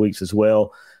 last couple of weeks as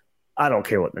well. I don't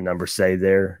care what the numbers say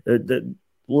there.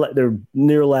 They're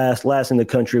near last in the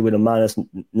country with a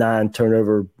 -9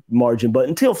 turnover margin. But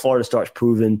until Florida starts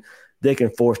proving they can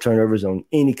force turnovers on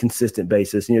any consistent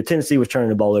basis, Tennessee was turning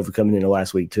the ball over coming into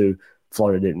last week too.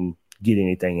 Florida didn't get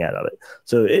anything out of it.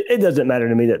 So it doesn't matter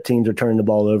to me that teams are turning the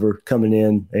ball over coming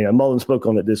in. Mullen spoke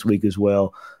on it this week as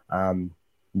well,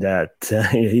 that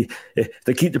if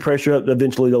they keep the pressure up,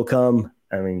 eventually they'll come.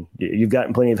 I mean, you've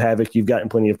gotten plenty of havoc, you've gotten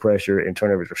plenty of pressure, and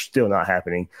turnovers are still not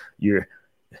happening. You're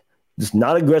just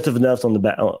not aggressive enough on the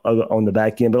back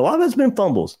end, but a lot of it's been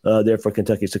fumbles there for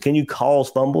Kentucky. So can you cause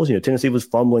fumbles? Tennessee was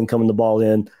fumbling coming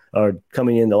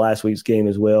into last week's game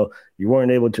as well. You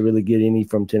weren't able to really get any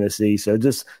from Tennessee. So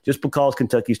just because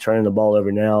Kentucky's turning the ball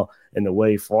over now and the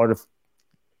way Florida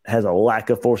has a lack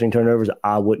of forcing turnovers,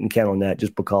 I wouldn't count on that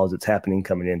just because it's happening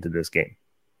coming into this game.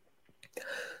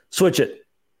 Switch it.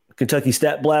 Kentucky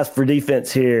stat blast for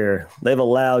defense here. They've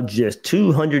allowed just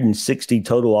 260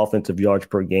 total offensive yards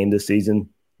per game this season,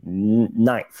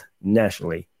 9th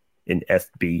nationally in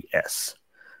FBS.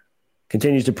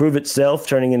 Continues to prove itself,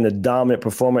 turning in the dominant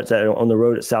performance on the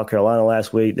road at South Carolina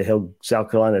last week. They held South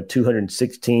Carolina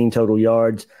 216 total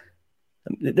yards.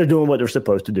 They're doing what they're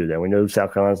supposed to do there. We know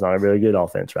South Carolina's not a really good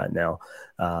offense right now.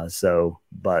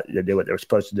 But they did what they were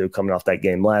supposed to do coming off that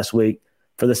game last week.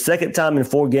 For the second time in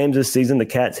 4 games this season, the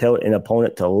Cats held an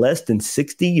opponent to less than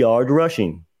 60 yards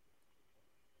rushing.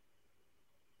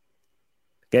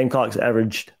 Gamecocks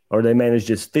managed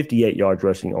just 58 yards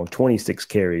rushing on 26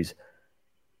 carries,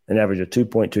 an average of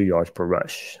 2.2 yards per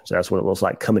rush. So that's what it looks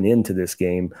like coming into this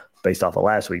game based off of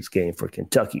last week's game for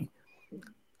Kentucky.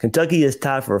 Kentucky is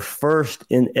tied for first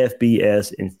in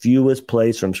FBS in fewest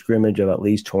plays from scrimmage of at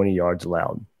least 20 yards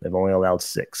allowed. They've only allowed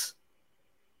 6.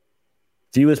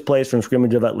 Fewest plays from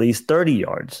scrimmage of at least 30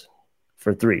 yards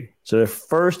for 3. So they're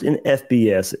first in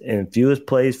FBS in fewest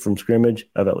plays from scrimmage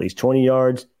of at least 20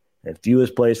 yards and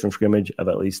fewest plays from scrimmage of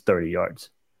at least 30 yards.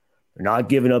 They're not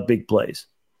giving up big plays.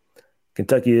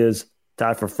 Kentucky is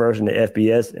tied for first in the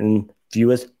FBS in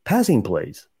fewest passing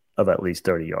plays of at least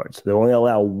 30 yards. They only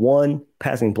allow one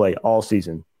passing play all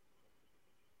season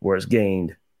where it's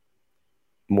gained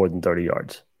more than 30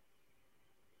 yards.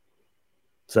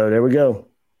 So there we go.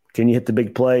 Can you hit the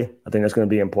big play? I think that's going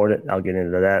to be important. I'll get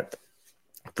into that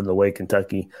for the way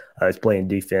Kentucky is playing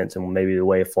defense and maybe the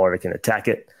way Florida can attack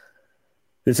it.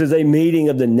 This is a meeting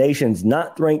of the nation's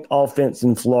ninth-ranked offense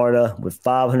in Florida with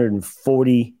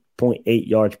 540.8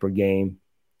 yards per game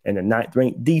and the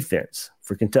ninth-ranked defense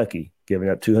for Kentucky, giving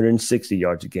up 260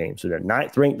 yards a game. So the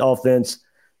ninth-ranked offense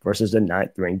versus the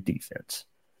ninth-ranked defense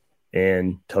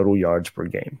in total yards per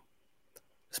game.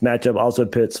 This matchup also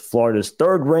pits Florida's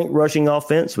third-ranked rushing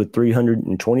offense with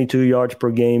 322 yards per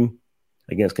game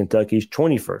against Kentucky's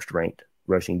 21st-ranked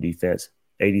rushing defense,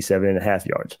 87.5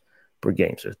 yards per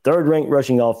game. So third-ranked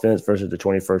rushing offense versus the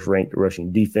 21st-ranked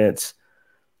rushing defense.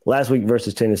 Last week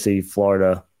versus Tennessee,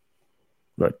 Florida,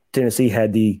 but Tennessee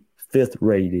had the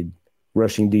fifth-rated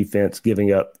rushing defense,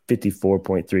 giving up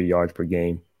 54.3 yards per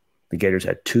game. The Gators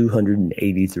had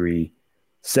 283,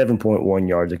 7.1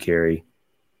 yards a carry,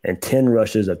 and 10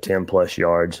 rushes of 10-plus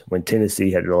yards when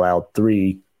Tennessee had allowed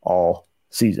 3 all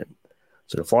season.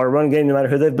 So the Florida run game, no matter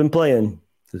who they've been playing,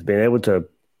 has been able to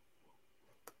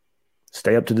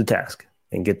stay up to the task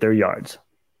and get their yards.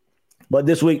 But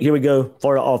this week, here we go,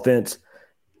 Florida offense.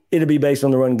 It'll be based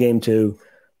on the run game too.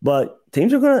 But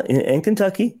teams are going to, in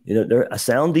Kentucky, they're a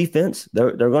sound defense.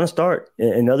 They're going to start,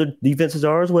 and other defenses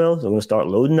are as well. So they're going to start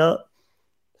loading up,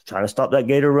 trying to stop that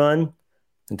Gator run.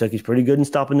 Kentucky's pretty good in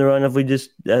stopping the run,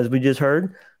 as we just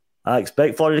heard. I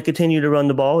expect Florida to continue to run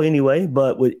the ball anyway,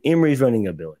 but with Emory's running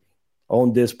ability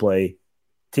on display,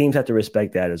 teams have to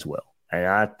respect that as well. And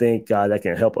I think that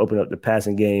can help open up the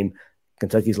passing game.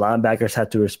 Kentucky's linebackers have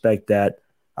to respect that.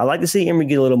 I like to see Emory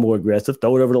get a little more aggressive,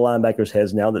 throw it over the linebackers'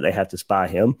 heads now that they have to spy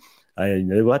him. They're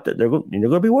going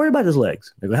to be worried about his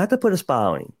legs. They're going to have to put a spy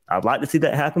on him. I'd like to see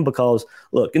that happen because,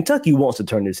 look, Kentucky wants to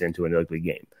turn this into an ugly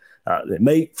game. They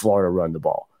make Florida run the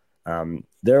ball.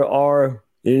 They're going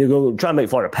to try to make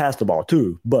Florida pass the ball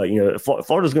too, but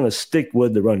Florida's going to stick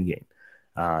with the run game.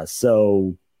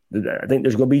 So I think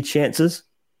there's going to be chances,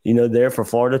 there for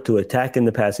Florida to attack in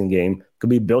the passing game. Could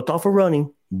be built off of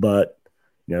running, but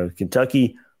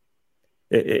Kentucky,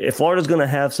 if Florida's going to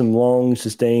have some long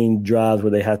sustained drives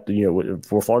where they have to,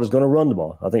 for Florida's going to run the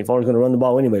ball. I think Florida's going to run the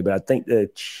ball anyway, but I think the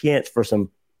chance for some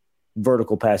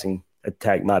vertical passing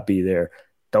attack might be there.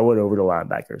 Throw it over to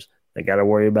linebackers. They got to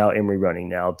worry about Emory running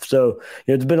now. So,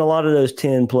 there's been a lot of those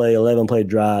 10-play, 11-play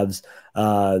drives.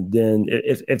 Then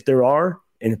if there are,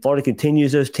 and if Florida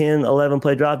continues those 10,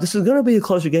 11-play drives, this is going to be a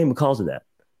closer game because of that.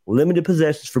 Limited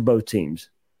possessions for both teams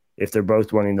if they're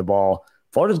both running the ball.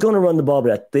 Florida's going to run the ball,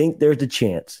 but I think there's a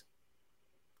chance.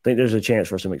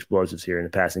 For some explosives here in the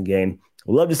passing game.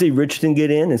 We'd love to see Richardson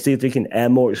get in and see if they can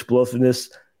add more explosiveness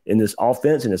in this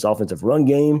offense, in this offensive run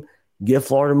game, give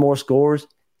Florida more scores,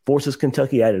 forces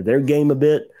Kentucky out of their game a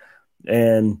bit.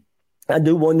 And I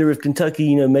do wonder if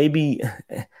Kentucky, maybe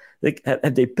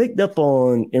have they picked up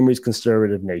on Emory's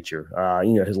conservative nature.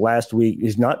 His last week,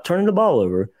 he's not turning the ball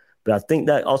over, but I think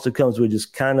that also comes with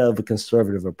just kind of a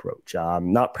conservative approach.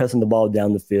 Not pressing the ball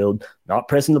down the field, not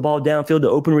pressing the ball downfield to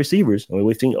open receivers. I mean,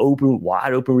 we've seen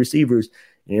wide open receivers.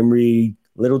 Emory,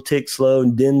 little tick slow,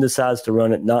 and then decides to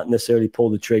run it, not necessarily pull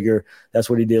the trigger. That's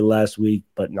what he did last week,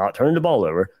 but not turning the ball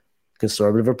over.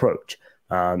 Conservative approach.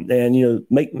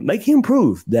 Make him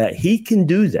prove that he can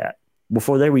do that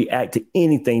before they react to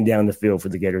anything down the field for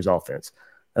the Gators offense.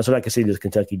 That's what I can see this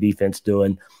Kentucky defense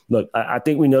doing. Look, I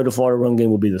think we know the Florida run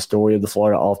game will be the story of the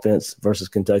Florida offense versus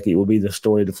Kentucky. It will be the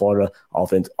story of the Florida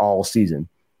offense all season.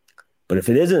 But if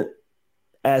it isn't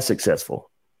as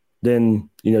successful, then,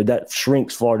 that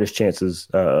shrinks Florida's chances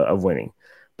of winning.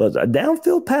 But a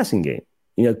downfield passing game,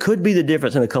 could be the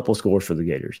difference in a couple of scores for the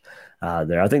Gators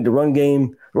there. I think the run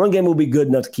game will be good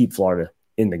enough to keep Florida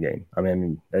in the game. I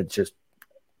mean, that's just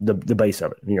the base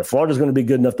of it. Florida's going to be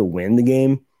good enough to win the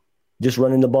game just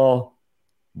running the ball.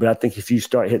 But I think if you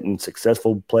start hitting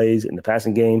successful plays in the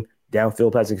passing game,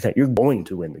 downfield passing attack, you're going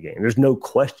to win the game. There's no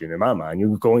question in my mind.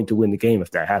 You're going to win the game if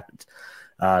that happens.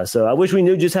 So I wish we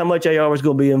knew just how much AR was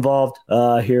going to be involved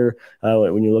here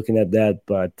when you're looking at that.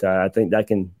 But I think that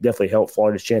can definitely help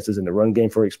Florida's chances in the run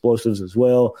game for explosives as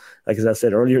well. Like as I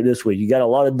said earlier this week, you got a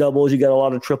lot of doubles, you got a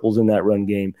lot of triples in that run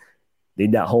game.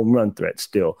 Need that home run threat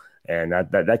still. And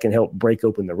that can help break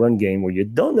open the run game where you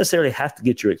don't necessarily have to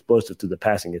get your explosive to the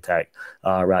passing attack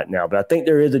right now. But I think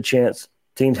there is a chance.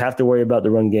 Teams have to worry about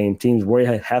the run game. Teams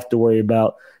have to worry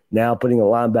about now putting a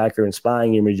linebacker and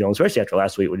spying Emory Jones, especially after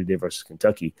last week what he did versus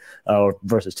Kentucky or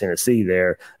versus Tennessee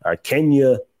there.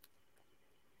 Kenya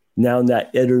now in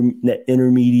that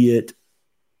intermediate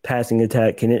passing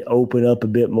attack? Can it open up a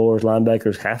bit more?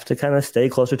 Linebackers have to kind of stay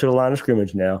closer to the line of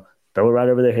scrimmage now. Throw it right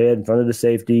over their head in front of the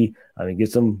safety. I mean,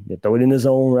 throw it in the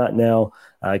zone right now.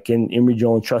 Can Emory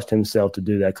Jones trust himself to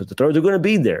do that? Because the throws are going to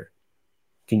be there.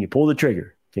 Can you pull the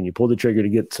trigger? Can you pull the trigger to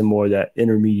get some more of that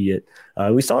intermediate?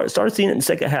 We started seeing it in the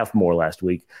second half more last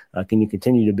week. Can you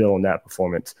continue to build on that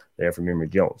performance there from Emory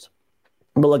Jones?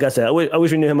 But like I said, I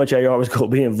wish we knew how much AR was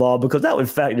going to be involved, because that would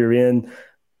factor in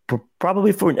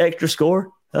probably for an extra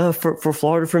score for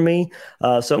Florida for me.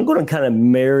 So I'm going to kind of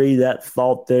marry that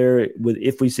thought there with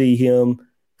if we see him,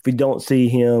 if we don't see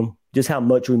him, just how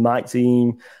much we might see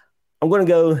him. I'm going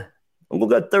to go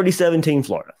 30-17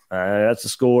 Florida. That's the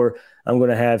score I'm going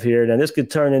to have here. Now, this could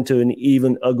turn into an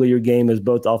even uglier game as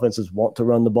both offenses want to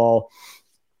run the ball.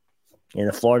 And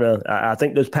if Florida, I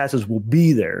think those passes will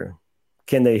be there.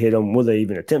 Can they hit them? Will they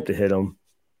even attempt to hit them?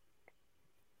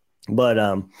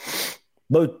 But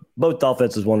both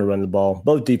offenses want to run the ball.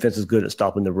 Both defenses good at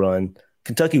stopping the run.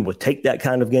 Kentucky would take that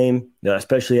kind of game,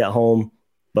 especially at home.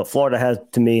 But Florida has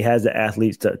the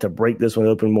athletes to break this one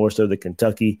open more so than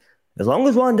Kentucky. As long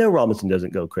as Wan'Dale Robinson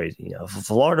doesn't go crazy. For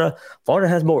Florida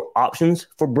has more options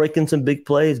for breaking some big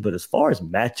plays. But as far as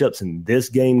matchups in this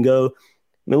game go, I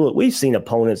mean, look, we've seen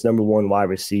opponents' number one wide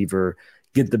receiver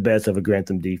get the best of a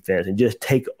Grantham defense and just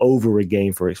take over a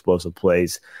game for explosive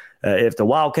plays. If the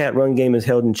Wildcat run game is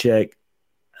held in check,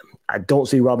 I don't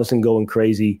see Robinson going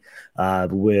crazy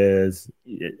it's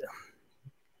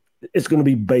going to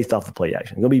be based off the play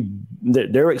action.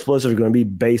 Their explosives are going to be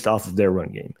based off of their run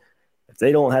game. If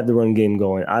they don't have the run game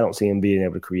going, I don't see them being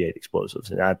able to create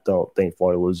explosives. And I don't think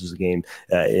Florida loses the game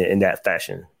in that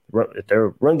fashion. If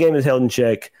their run game is held in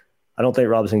check, I don't think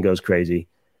Robinson goes crazy.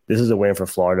 This is a win for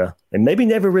Florida, and maybe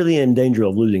never really in danger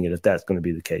of losing it if that's going to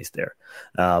be the case there.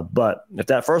 But if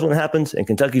that first one happens and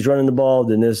Kentucky's running the ball,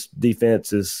 then this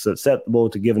defense is susceptible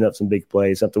to giving up some big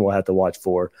plays, something we'll have to watch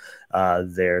for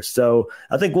there. So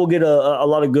I think we'll get a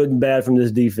lot of good and bad from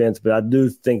this defense, but I do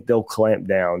think they'll clamp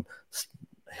down,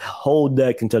 hold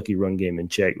that Kentucky run game in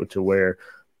check to where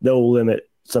they'll limit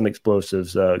some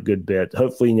explosives a good bit.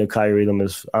 Hopefully, Kyrie Elam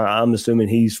I'm assuming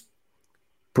he's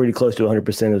pretty close to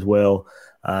 100% as well.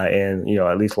 And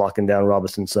at least locking down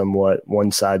Robinson somewhat,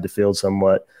 one side to field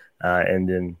somewhat. And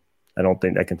then I don't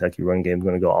think that Kentucky run game is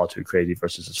going to go all too crazy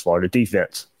versus this Florida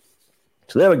defense.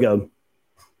 So there we go.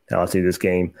 How I see this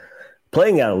game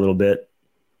playing out a little bit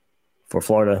for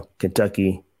Florida,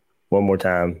 Kentucky. One more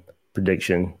time,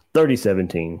 prediction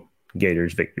 30-17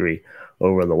 Gators victory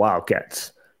over the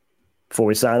Wildcats. Before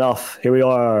we sign off, here we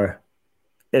are,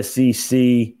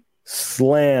 SEC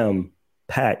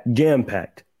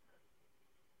jam-packed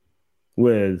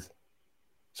with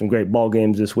some great ball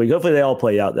games this week. Hopefully they all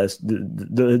play out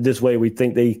this way we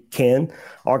think they can.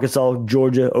 Arkansas,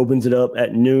 Georgia opens it up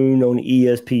at noon on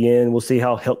ESPN. We'll see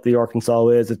how healthy Arkansas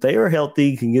is. If they are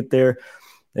healthy, can get there.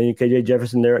 And KJ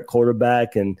Jefferson there at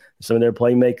quarterback and some of their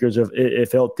playmakers,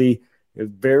 if healthy. A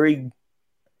very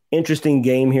interesting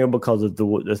game here because of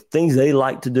the things they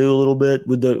like to do a little bit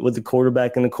with the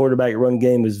quarterback, and the quarterback run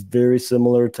game is very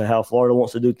similar to how Florida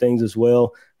wants to do things as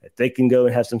well. If they can go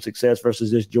and have some success versus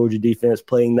this Georgia defense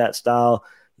playing that style,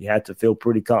 you have to feel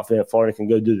pretty confident Florida can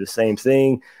go do the same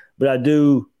thing. But I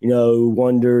do,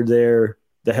 wonder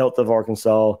the health of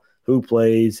Arkansas, who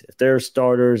plays. If their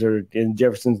starters and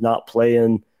Jefferson's not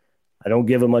playing, I don't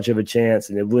give them much of a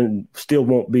chance, and it still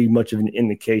won't be much of an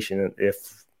indication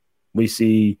if we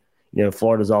see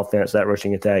Florida's offense, that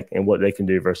rushing attack, and what they can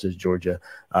do versus Georgia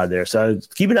there. So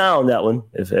keep an eye on that one.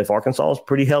 If Arkansas is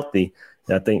pretty healthy,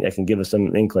 I think that can give us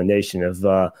some inclination of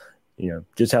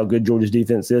just how good Georgia's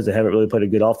defense is. They haven't really played a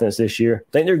good offense this year.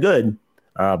 I think they're good,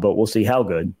 but we'll see how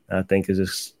good, I think, as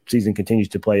this season continues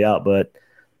to play out. But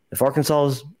if Arkansas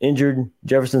is injured,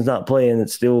 Jefferson's not playing, it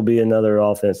still will be another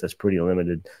offense that's pretty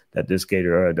limited that this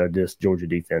this Georgia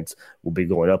defense will be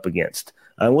going up against.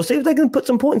 And we'll see if they can put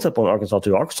some points up on Arkansas,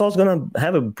 too. Arkansas is going to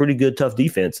have a pretty good, tough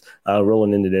defense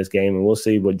rolling into this game, and we'll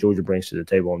see what Georgia brings to the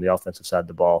table on the offensive side of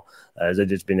the ball, as they've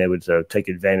just been able to take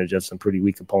advantage of some pretty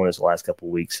weak opponents the last couple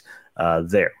of weeks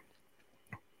there.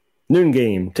 Noon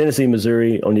game, Tennessee,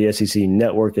 Missouri on the SEC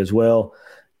network as well.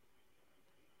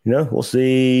 We'll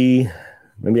see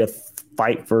maybe a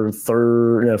fight for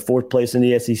fourth place in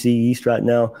the SEC East right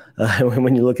now.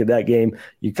 When you look at that game,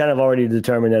 you kind of already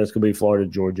determined that it's going to be Florida,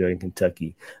 Georgia, and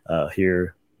Kentucky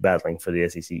here battling for the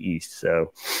SEC East.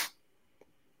 So,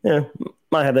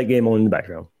 might have that game on in the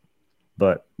background,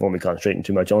 but won't be concentrating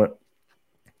too much on it.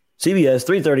 CBS,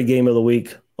 3:30 game of the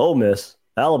week, Ole Miss,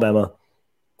 Alabama.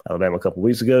 Alabama a couple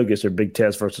weeks ago gets their big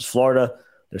test versus Florida.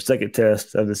 Their second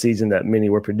test of the season that many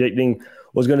were predicting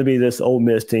was going to be this Ole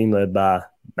Miss team led by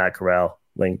Matt Corral,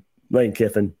 Lane Lane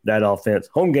Kiffin, that offense.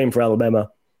 Home game for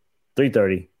Alabama,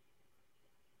 3:30.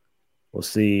 We'll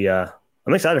see.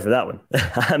 I'm excited for that one.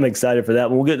 I'm excited for that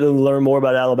one. We'll get to learn more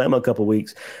about Alabama a couple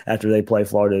weeks after they play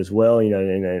Florida as well.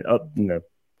 And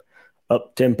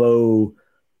up tempo,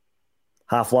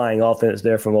 high flying offense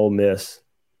there from Ole Miss.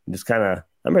 Just I'm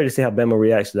ready to see how Bama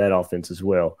reacts to that offense as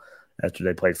well after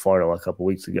they played Florida a couple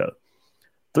weeks ago.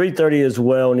 3:30 as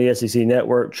well on the SEC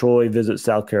Network. Troy visits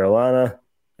South Carolina.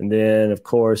 And then, of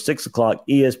course, 6 o'clock,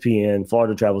 ESPN.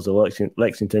 Florida travels to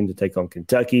Lexington to take on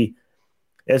Kentucky.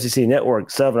 SEC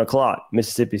Network, 7 o'clock.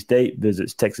 Mississippi State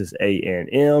visits Texas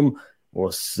A&M.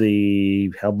 We'll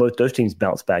see how both those teams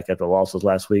bounce back after losses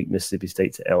last week. Mississippi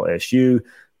State to LSU.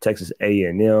 Texas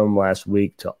A&M last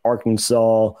week to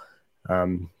Arkansas.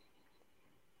 I'm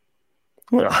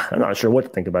not sure what to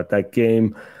think about that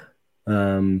game.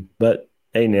 But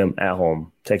A&M at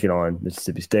home, taking on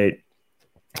Mississippi State.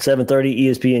 7:30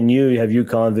 ESPNU, you have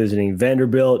UConn visiting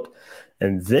Vanderbilt.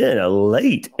 And then a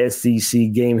late SEC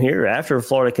game here after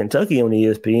Florida, Kentucky on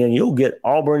ESPN. You'll get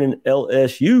Auburn and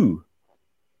LSU.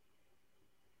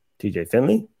 TJ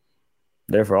Finley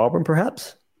there for Auburn,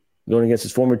 perhaps, going against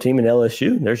his former team in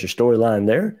LSU. There's your storyline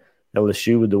there.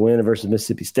 LSU with the win versus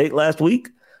Mississippi State last week.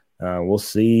 We'll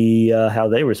see how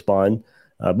they respond.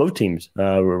 Both teams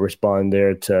respond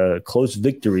there to close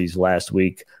victories last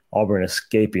week. Auburn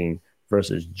escaping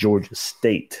versus Georgia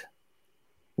State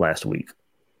last week.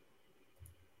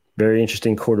 Very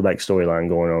interesting quarterback storyline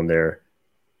going on there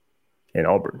in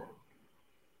Auburn.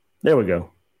 There we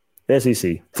go.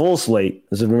 SEC, full slate.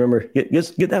 So remember, get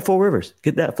that Four Rivers.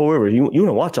 Get that Four Rivers. You want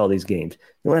to watch all these games.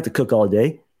 You don't have to cook all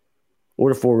day.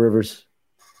 Order Four Rivers.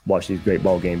 Watch these great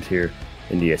ball games here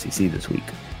in the SEC this week.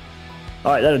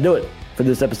 All right, that'll do it for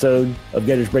this episode of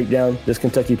Gators Breakdown, this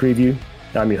Kentucky preview.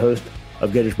 I'm your host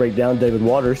of Gators Breakdown, David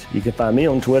Waters. You can find me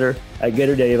on Twitter at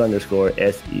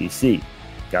GatorDave_SEC.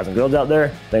 Guys and girls out there,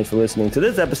 thanks for listening to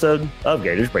this episode of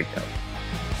Gators Breakdown.